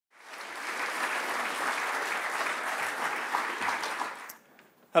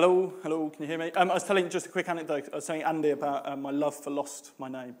Hello, can you hear me? I was telling just a quick anecdote. I was telling Andy about my love for Lost, my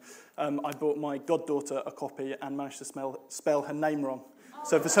name. I bought my goddaughter a copy and managed to spell her name wrong.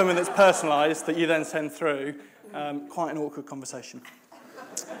 So for something that's personalised that you then send through, quite an awkward conversation.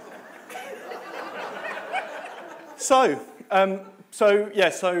 So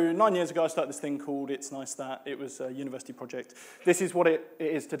 9 years ago I started this thing called It's Nice That. It was a university project. This is what it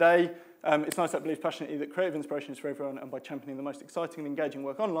is today. It's Nice That believes passionately that creative inspiration is for everyone, and by championing the most exciting and engaging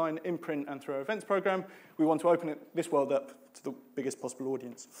work online, in print and through our events program, we want to open this world up to the biggest possible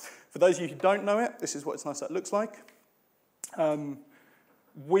audience. For those of you who don't know it, this is what It's Nice That looks like.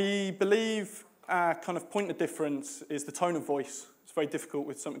 We believe our kind of point of difference is the tone of voice. It's very difficult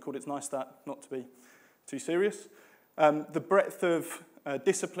with something called It's Nice That not to be too serious. The breadth of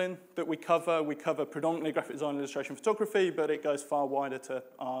discipline that we cover predominantly graphic design, illustration, photography, but it goes far wider to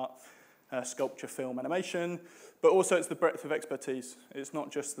art, sculpture, film, animation, but also it's the breadth of expertise. It's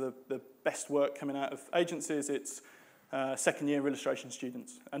not just the best work coming out of agencies, it's second-year illustration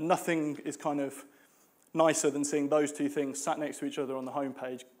students. And nothing is kind of nicer than seeing those two things sat next to each other on the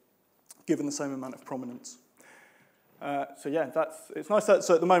homepage, given the same amount of prominence. It's nice that,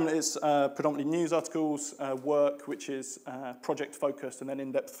 so at the moment it's predominantly news articles, work, which is project-focused, and then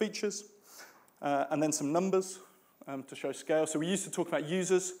in-depth features, and then some numbers to show scale. So we used to talk about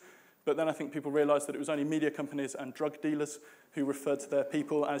users, but then I think people realised that it was only media companies and drug dealers who referred to their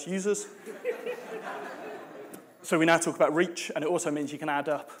people as users. So we now talk about reach, and it also means you can add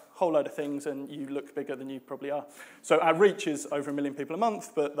up a whole load of things and you look bigger than you probably are. So our reach is over 1 million people a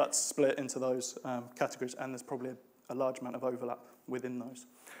month, but that's split into those categories, and there's probably a large amount of overlap within those.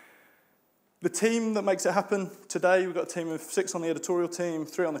 The team that makes it happen today, we've got a team of 6 on the editorial team,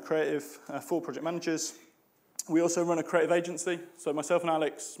 3 on the creative, 4 project managers. We also run a creative agency. So myself and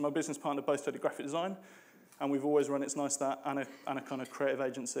Alex, my business partner, both studied graphic design, and we've always run It's Nice That and a kind of creative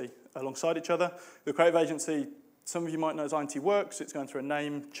agency alongside each other. The creative agency, some of you might know as INT Works. It's going through a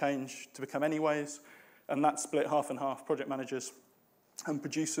name change to become Anyways, and that's split half and half, project managers and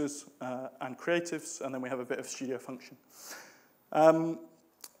producers and creatives, and then we have a bit of studio function.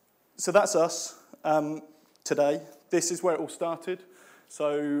 So that's us today. This is where it all started.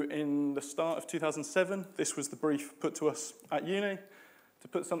 So in the start of 2007, this was the brief put to us at uni, to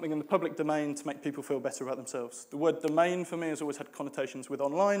put something in the public domain to make people feel better about themselves. The word domain for me has always had connotations with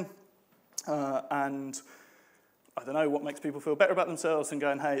online, and I don't know what makes people feel better about themselves than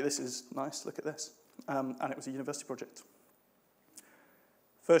going, hey, this is nice, look at this. And it was a university project.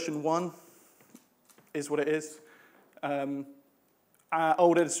 Version 1 is what it is. Our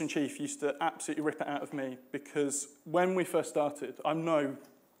old editor-in-chief used to absolutely rip it out of me because when we first started, I'm no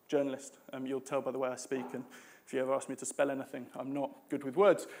journalist. You'll tell by the way I speak, and if you ever ask me to spell anything, I'm not good with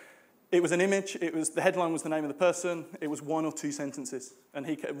words. It was an image. The headline was the name of the person. It was 1 or 2 sentences. And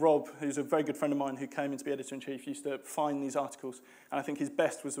Rob, who's a very good friend of mine who came in to be editor-in-chief, used to find these articles. And I think his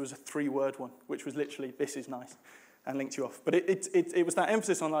best was there was a 3-word one, which was literally, this is nice, and linked you off. But it was that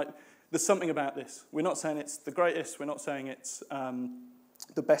emphasis on, like, there's something about this. We're not saying it's the greatest. We're not saying it's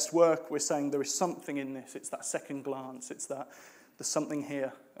the best work. We're saying there is something in this. It's that second glance. It's that there's something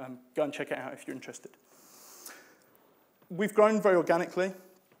here. Go and check it out if you're interested. We've grown very organically.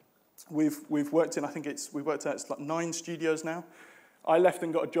 We've worked in, we've worked out it's like 9 studios now. I left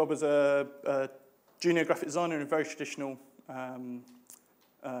and got a job as a junior graphic designer in a very traditional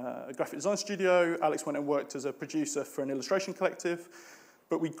graphic design studio. Alex went and worked as a producer for an illustration collective.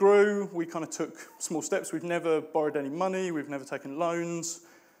 But we grew, we kind of took small steps. We've never borrowed any money, we've never taken loans.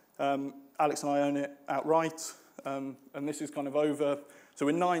 Alex and I own it outright, and this is kind of over. So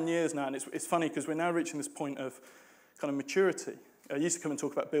we're 9 years now, and it's funny because we're now reaching this point of kind of maturity. I used to come and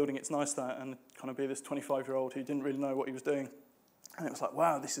talk about building It's Nice That and kind of be this 25-year-old who didn't really know what he was doing. And it was like,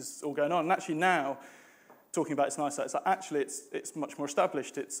 wow, this is all going on. And actually now, talking about It's Nice That, it's like actually it's much more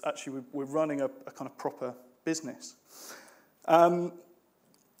established. It's actually, we're running a kind of proper business.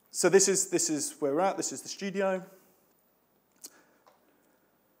 So this is where we're at. This is the studio.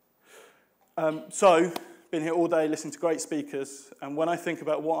 So been here all day listening to great speakers, and when I think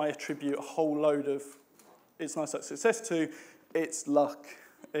about what I attribute a whole load of It's Nice That success to, it's luck.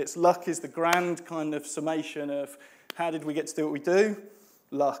 Luck is the grand kind of summation of how did we get to do what we do?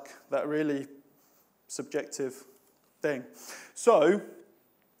 Luck, that really subjective thing. So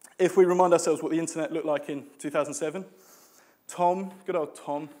if we remind ourselves what the internet looked like in 2007, Tom, good old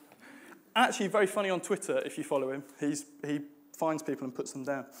Tom, actually very funny on Twitter if you follow him. He finds people and puts them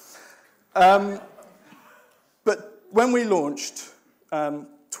down. But when we launched,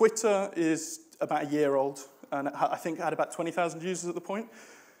 Twitter is about a year old, and I think it had about 20,000 users at the point.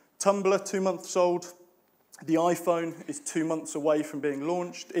 Tumblr, 2 months old. The iPhone is 2 months away from being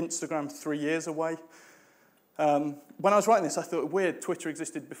launched. Instagram, 3 years away. When I was writing this, I thought, weird, Twitter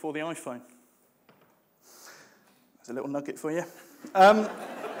existed before the iPhone. There's a little nugget for you.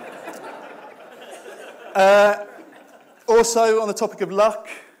 Also, on the topic of luck,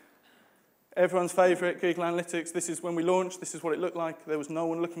 everyone's favourite, Google Analytics. This is when we launched. This is what it looked like. There was no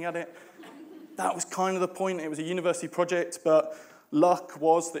one looking at it. That was kind of the point. It was a university project, but luck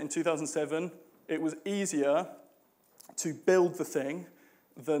was that in 2007, it was easier to build the thing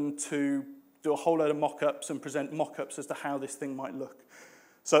than to do a whole load of mock-ups and present mock-ups as to how this thing might look.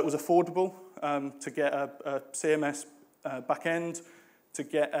 So it was affordable to get a CMS back-end, to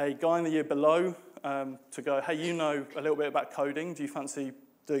get a guy in the year below to go, hey, you know a little bit about coding. Do you fancy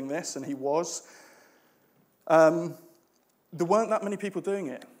doing this? And he was. There weren't that many people doing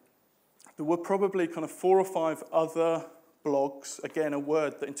it. There were probably kind of 4 or 5 other blogs. Again, a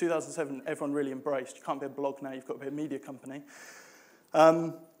word that in 2007 everyone really embraced. You can't be a blog now, you've got to be a media company.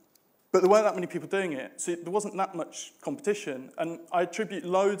 But there weren't that many people doing it, so there wasn't that much competition. And I attribute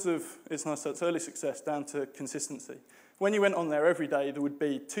loads of It's Nice That's early success down to consistency. When you went on there every day, there would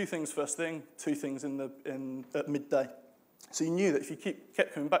be 2 things first thing, 2 things at midday. So you knew that if you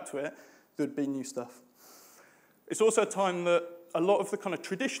kept coming back to it, there would be new stuff. It's also a time that a lot of the kind of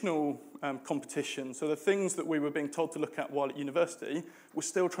traditional competition, so the things that we were being told to look at while at university, we're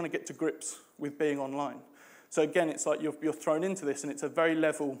still trying to get to grips with being online. So again, it's like you're thrown into this, and it's a very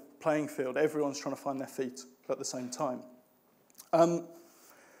level playing field. Everyone's trying to find their feet at the same time.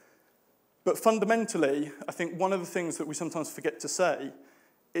 But fundamentally, I think one of the things that we sometimes forget to say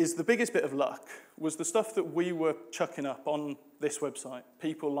is the biggest bit of luck was the stuff that we were chucking up on this website,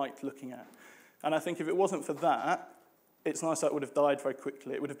 people liked looking at. And I think if it wasn't for that, It's Nice That would have died very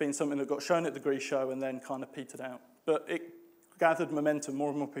quickly. It would have been something that got shown at the degree show and then kind of petered out. But it gathered momentum, more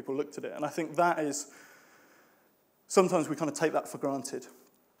and more people looked at it. And I think that is, sometimes we kind of take that for granted.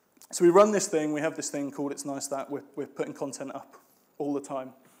 So we run this thing, we have this thing called It's Nice That, we're putting content up all the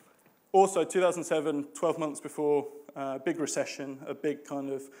time. Also, 2007, 12 months before a big recession, a big kind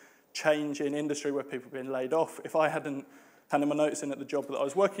of change in industry where people were being laid off. If I hadn't handed my notice in at the job that I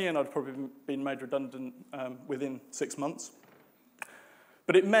was working in, I'd probably been made redundant within 6 months.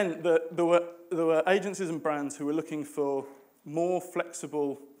 But it meant that there were agencies and brands who were looking for more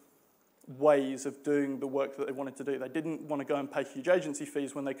flexible ways of doing the work that they wanted to do. They didn't want to go and pay huge agency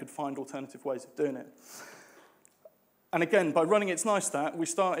fees when they could find alternative ways of doing it. And again, by running It's Nice That, we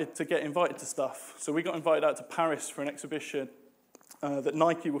started to get invited to stuff. So we got invited out to Paris for an exhibition that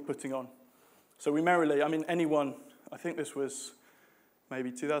Nike were putting on. So we merrily, I mean, anyone, I think this was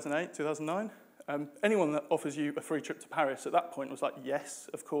maybe 2008, 2009, anyone that offers you a free trip to Paris at that point was like, yes,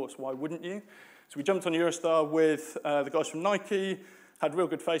 of course, why wouldn't you? So we jumped on Eurostar with the guys from Nike, had real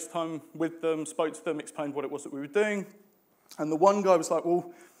good FaceTime with them, spoke to them, explained what it was that we were doing. And the one guy was like,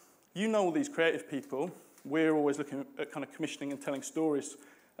 well, you know all these creative people. We're always looking at kind of commissioning and telling stories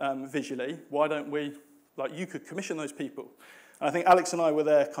visually. Why don't we, like, you could commission those people. And I think Alex and I were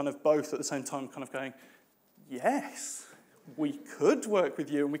there kind of both at the same time kind of going, yes, we could work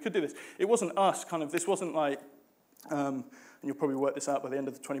with you and we could do this. It wasn't us kind of, this wasn't like, and you'll probably work this out by the end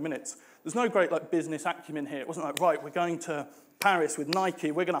of the 20 minutes. There's no great like business acumen here. It wasn't like, right, we're going to Paris with Nike,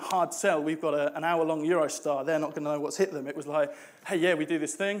 we're going to hard sell, we've got an hour-long Eurostar, they're not going to know what's hit them. It was like, hey, yeah, we do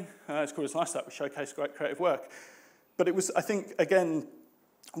this thing, it's called It's Nice That, we showcase great creative work. But it was, I think, again,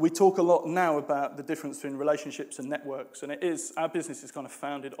 we talk a lot now about the difference between relationships and networks, and it is, our business is kind of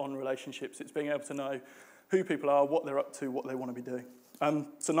founded on relationships. It's being able to know who people are, what they're up to, what they want to be doing.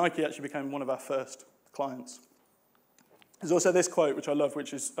 So Nike actually became one of our first clients. There's also this quote, which I love,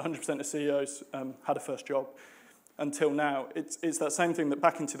 which is 100% of CEOs had a first job. Until now, it's that same thing that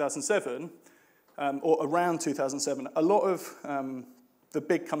back in 2007, or around 2007, a lot of the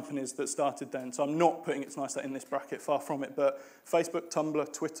big companies that started then, so I'm not putting It's Nice That in this bracket, far from it, but Facebook,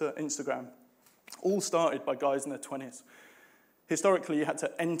 Tumblr, Twitter, Instagram, all started by guys in their 20s. Historically, you had to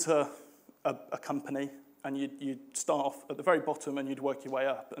enter a company, and you'd start off at the very bottom and you'd work your way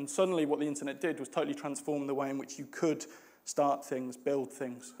up. And suddenly what the internet did was totally transform the way in which you could start things, build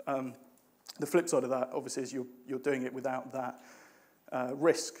things. The flip side of that, obviously, is you're doing it without that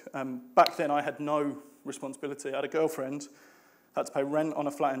risk. Back then, I had no responsibility. I had a girlfriend, had to pay rent on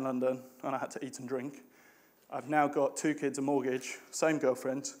a flat in London, and I had to eat and drink. I've now got 2 kids, a mortgage, same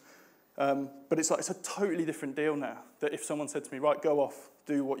girlfriend. But it's a totally different deal now, that if someone said to me, right, go off,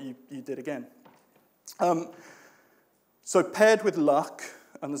 do what you did again. So paired with luck,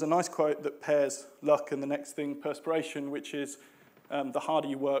 and there's a nice quote that pairs luck and the next thing, perspiration, which is, the harder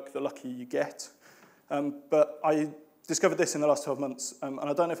you work, the luckier you get. But I discovered this in the last 12 months, and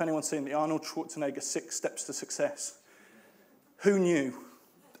I don't know if anyone's seen the Arnold Schwarzenegger 6 Steps to Success. Who knew?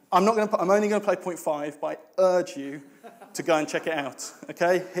 I'm only going to play point 5, but I urge you to go and check it out.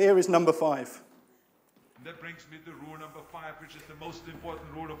 Okay, here is number 5. And that brings me to rule number 5, which is the most important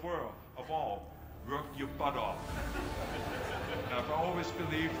rule of all. Work your butt off. Now, I've always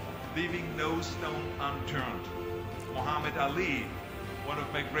believed leaving no stone unturned. Muhammad Ali, one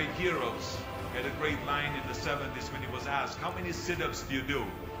of my great heroes, had a great line in the 70s when he was asked, how many sit-ups do you do?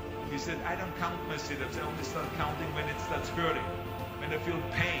 He said, I don't count my sit-ups. I only start counting when it starts hurting. When I feel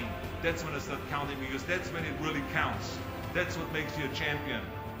pain, that's when I start counting, because that's when it really counts. That's what makes you a champion.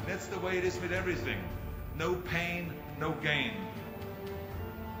 That's the way it is with everything. No pain, no gain.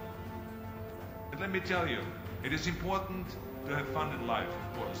 But let me tell you, it is important to have fun in life,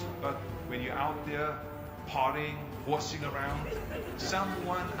 of course. But when you're out there partying, horsing around,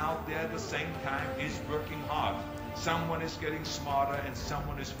 someone out there at the same time is working hard. Someone is getting smarter and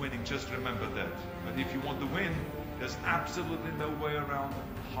someone is winning. Just remember that. But if you want to win, there's absolutely no way around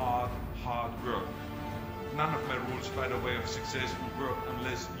hard work. None of my rules, by the way, of success will work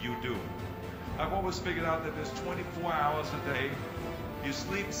unless you do. I've always figured out that there's 24 hours a day. You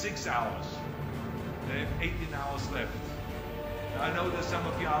sleep 6 hours. They have 18 hours left. Now, I know there's some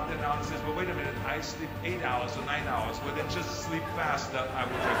of you out there now that says, well, wait a minute, I sleep 8 hours or 9 hours. Well, then just sleep faster, I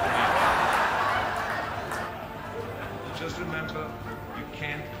would recommend. Just remember, you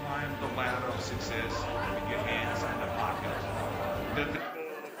can't climb the ladder of success with your hands in the pocket.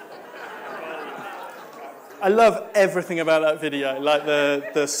 I love everything about that video, like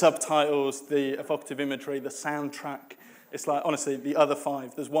the subtitles, the evocative imagery, the soundtrack. It's like, honestly, the other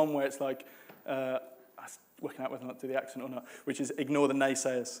 5. There's one where it's like, I'm working out whether or not to do the accent or not, which is ignore the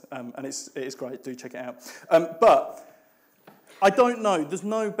naysayers, and it is great. Do check it out. But I don't know. There's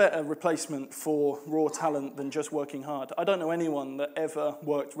no better replacement for raw talent than just working hard. I don't know anyone that ever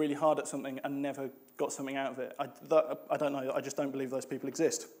worked really hard at something and never got something out of it. I don't know. I just don't believe those people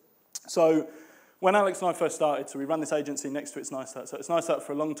exist. So when Alex and I first started, so we ran this agency next to It's Nice That. So It's Nice That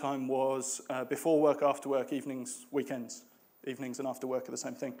for a long time was before work, after work, evenings, weekends. Evenings and after work are the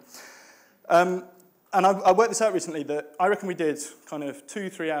same thing. And I worked this out recently that I reckon we did kind of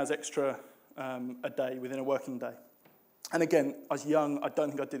 2-3 hours extra a day within a working day. And again, I was young, I don't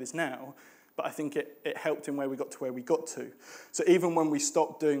think I'd do this now, but I think it helped in where we got to where we got to. So even when we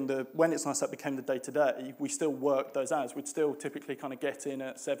stopped doing when It's Nice That became the day-to-day, we still worked those hours. We'd still typically kind of get in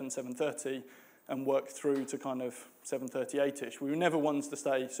at 7:30 and work through to kind of 7:30, 8-ish. We were never ones to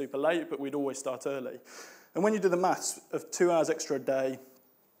stay super late, but we'd always start early. And when you do the maths of 2 hours extra a day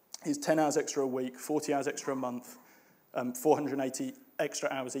is 10 hours extra a week, 40 hours extra a month, 480 extra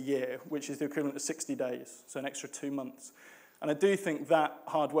hours a year, which is the equivalent of 60 days, so an extra 2 months. And I do think that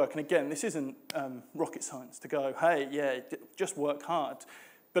hard work, and again, this isn't rocket science to go, hey, yeah, just work hard.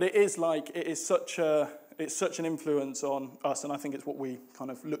 But it's such an influence on us, and I think it's what we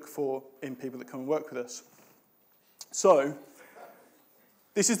kind of look for in people that come and work with us. So,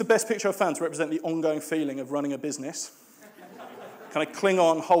 this is the best picture I've found to represent the ongoing feeling of running a business. Kind of cling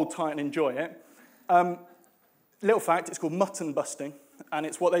on, hold tight, and enjoy it. Little fact, it's called mutton busting, and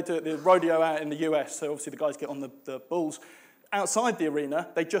it's what they do at the rodeo out in the US. So obviously the guys get on the bulls. Outside the arena,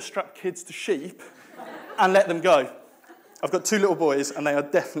 they just strap kids to sheep and let them go. I've got 2 little boys, and they are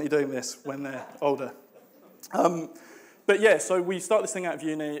definitely doing this when they're older. But yeah, so we start this thing out of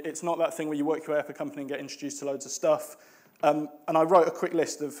uni. It's not that thing where you work your way up a company and get introduced to loads of stuff. And I wrote a quick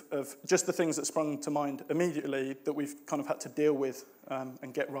list of just the things that sprung to mind immediately that we've kind of had to deal with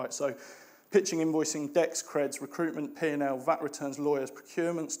and get right. So pitching, invoicing, DEX, creds, recruitment, P&L, VAT returns, lawyers,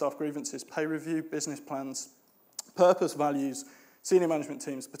 procurement, staff grievances, pay review, business plans, purpose, values, senior management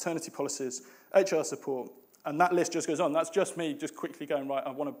teams, paternity policies, HR support. And that list just goes on. That's just me just quickly going, right,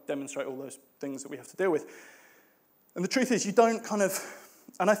 I want to demonstrate all those things that we have to deal with. And the truth is, you don't kind of,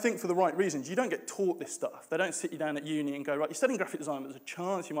 and I think for the right reasons, you don't get taught this stuff. They don't sit you down at uni and go, right, you're studying graphic design, but there's a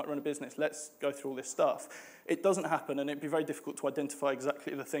chance you might run a business. Let's go through all this stuff. It doesn't happen, and it'd be very difficult to identify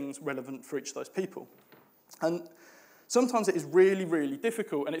exactly the things relevant for each of those people. And sometimes it is really, really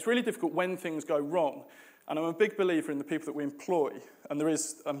difficult, and it's really difficult when things go wrong. And I'm a big believer in the people that we employ, and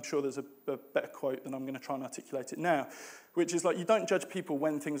I'm sure there's a better quote than I'm going to try and articulate it now, which is like, you don't judge people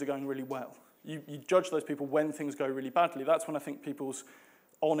when things are going really well. You judge those people when things go really badly. That's when I think people's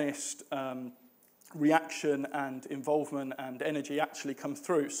honest reaction and involvement and energy actually come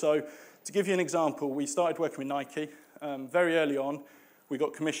through. So to give you an example, we started working with Nike. Very early on, we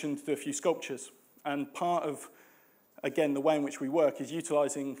got commissioned to do a few sculptures. And part of, again, the way in which we work is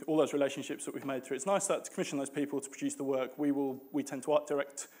utilising all those relationships that we've made through. It's nice that to commission those people to produce the work. We tend to art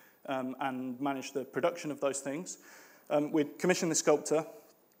direct and manage the production of those things. we'd commissioned the sculptor,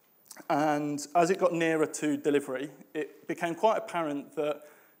 and as it got nearer to delivery, it became quite apparent that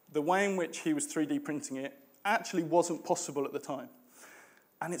the way in which he was 3D printing it actually wasn't possible at the time.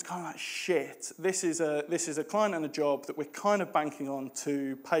 And it's kind of like, shit, this is a client and a job that we're kind of banking on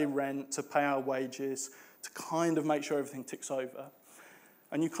to pay rent, to pay our wages, to kind of make sure everything ticks over.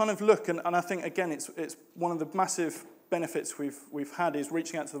 And you kind of look, and I think, again, it's one of the massive benefits we've had is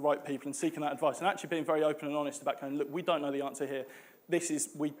reaching out to the right people and seeking that advice and actually being very open and honest about going, look, we don't know the answer here.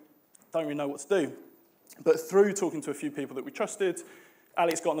 We don't really know what to do. But through talking to a few people that we trusted,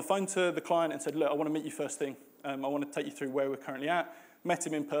 Alex got on the phone to the client and said, look, I want to meet you first thing. I want to take you through where we're currently at. Met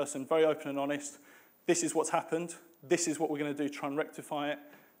him in person, very open and honest. This is what's happened. This is what we're going to do to try and rectify it.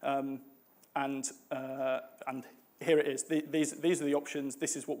 And here it is. These are the options.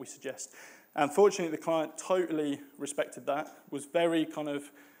 This is what we suggest. And fortunately, the client totally respected that, was very kind of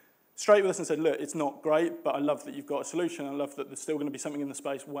straight with us and said, look, it's not great, but I love that you've got a solution. I love that there's still going to be something in the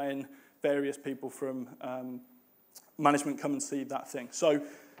space when various people from management come and see that thing. So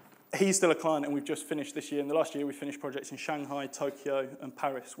he's still a client, and we've just finished this year. In the last year, we finished projects in Shanghai, Tokyo, and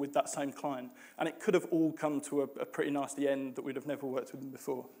Paris with that same client. And it could have all come to a pretty nasty end that we'd have never worked with them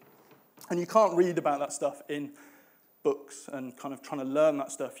before. And you can't read about that stuff in books and kind of trying to learn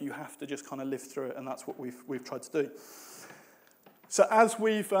that stuff. You have to just kind of live through it, and that's what we've tried to do. So as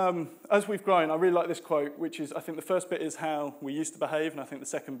we've grown, I really like this quote, which is, I think the first bit is how we used to behave, and I think the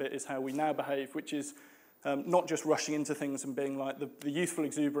second bit is how we now behave, which is not just rushing into things and being like, the youthful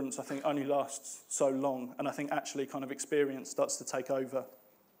exuberance, I think, only lasts so long, and I think actually kind of experience starts to take over.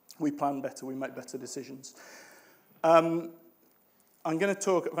 We plan better, we make better decisions. I'm going to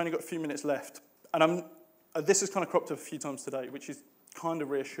talk, I've only got a few minutes left, and this has kind of cropped up a few times today, which is kind of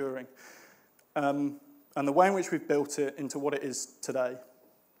reassuring. And the way in which we've built it into what it is today.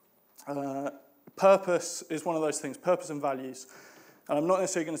 Purpose is one of those things, purpose and values. And I'm not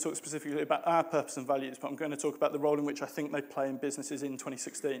necessarily going to talk specifically about our purpose and values, but I'm going to talk about the role in which I think they play in businesses in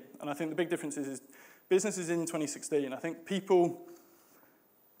 2016. And I think the big difference is businesses in 2016, I think people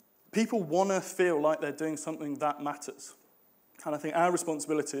want to feel like they're doing something that matters. And I think our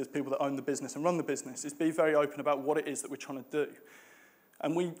responsibility as people that own the business and run the business is be very open about what it is that we're trying to do.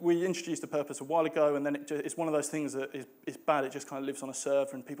 And we introduced the purpose a while ago, and then it's one of those things that is bad. It just kind of lives on a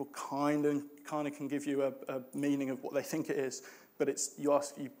server, and people kind of can give you a meaning of what they think it is. But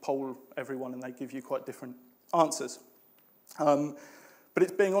you poll everyone, and they give you quite different answers. But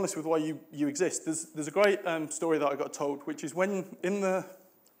it's being honest with why you exist. There's a great story that I got told, which is when, in the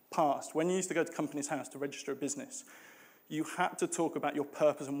past, when you used to go to Companies House to register a business, you had to talk about your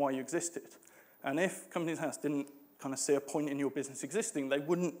purpose and why you existed. And if Companies House didn't kind of see a point in your business existing, they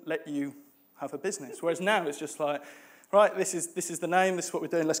wouldn't let you have a business. Whereas now it's just like, right, this is the name, this is what we're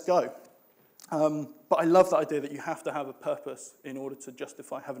doing, let's go. But I love the idea that you have to have a purpose in order to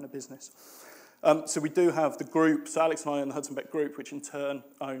justify having a business. So we do have the group, so Alex and I own the Hudson Beck Group, which in turn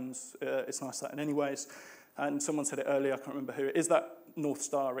owns It's Nice That in Anyways. And someone said it earlier, I can't remember who, it is that North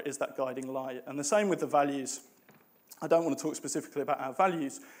Star, it is that guiding light. And the same with the values. I don't want to talk specifically about our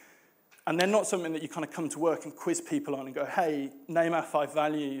values. And they're not something that you kind of come to work and quiz people on and go, hey, name our 5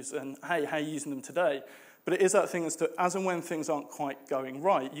 values, and hey, how are you using them today? But it is that thing as and when things aren't quite going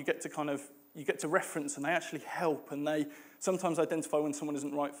right, you get to reference, and they actually help, and they sometimes identify when someone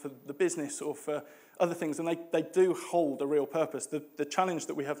isn't right for the business or for other things, and they do hold a real purpose. The challenge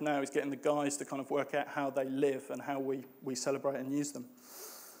that we have now is getting the guys to kind of work out how they live and how we celebrate and use them.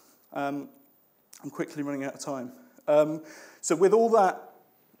 I'm quickly running out of time. So with all that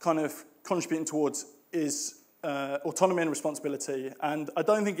kind of contributing towards is autonomy and responsibility, and I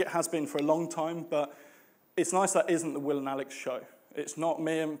don't think it has been for a long time, but It's Nice That isn't the Will and Alex show. It's not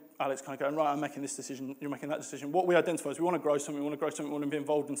me and Alex kind of going, right, I'm making this decision, you're making that decision. What we identify is we want to grow something, we want to be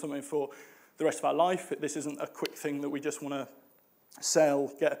involved in something for the rest of our life. This isn't a quick thing that we just want to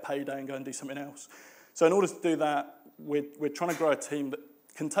sell, get a payday, and go and do something else. So in order to do that, we're trying to grow a team that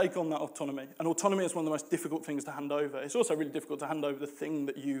can take on that autonomy. And autonomy is one of the most difficult things to hand over. It's also really difficult to hand over the thing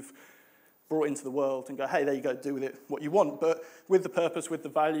that you've brought into the world and go, hey, there you go, do with it what you want. But with the purpose, with the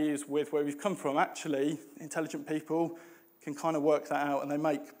values, with where we've come from, actually, intelligent people can kind of work that out, and they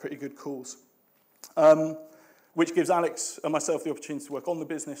make pretty good calls. Which gives Alex and myself the opportunity to work on the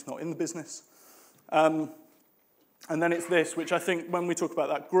business, not in the business. And then it's this, which I think when we talk about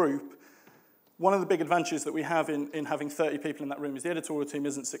that group, one of the big advantages that we have in having 30 people in that room is the editorial team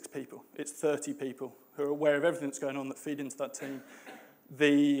isn't 6 people. It's 30 people who are aware of everything that's going on that feed into that team.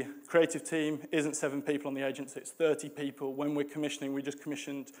 The creative team isn't 7 people on the agency, it's 30 people. When we're commissioning, we just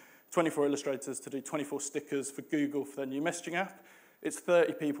commissioned 24 illustrators to do 24 stickers for Google for their new messaging app. It's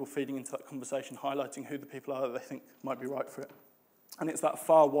 30 people feeding into that conversation, highlighting who the people are that they think might be right for it. And it's that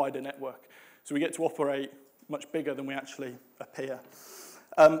far wider network. So we get to operate much bigger than we actually appear.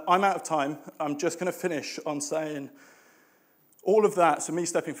 I'm out of time. I'm just going to finish on saying all of that, so me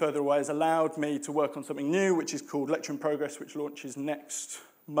stepping further away, has allowed me to work on something new, which is called Lecture in Progress, which launches next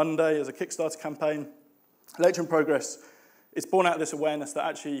Monday as a Kickstarter campaign. Lecture in Progress, it's born out of this awareness that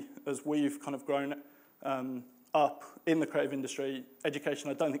actually, as we've kind of grown up in the creative industry, education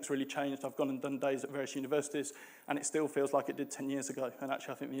I don't think has really changed. I've gone and done days at various universities, and it still feels like it did 10 years ago. And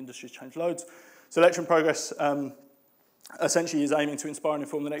actually, I think the industry's changed loads. So Lecture in Progress essentially is aiming to inspire and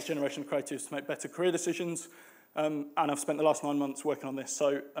inform the next generation of creatives to make better career decisions. And I've spent the last 9 months working on this.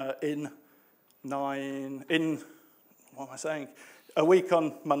 So a week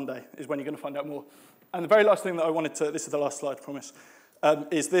on Monday is when you're going to find out more. And the very last thing that I wanted to, this is the last slide, I promise,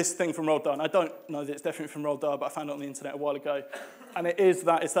 is this thing from Roald Dahl. And I don't know that it's definitely from Roald Dahl, but I found it on the internet a while ago. And it's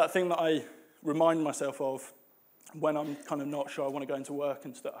that thing that I remind myself of when I'm kind of not sure I want to go into work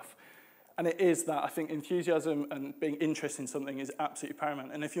and stuff. And it is that I think enthusiasm and being interested in something is absolutely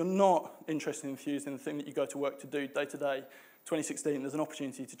paramount. And if you're not interested and enthused in the thing that you go to work to do day to day, 2016, there's an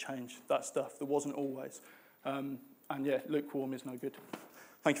opportunity to change that stuff. There wasn't always. And yeah, lukewarm is no good.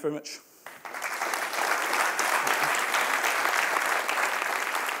 Thank you very much.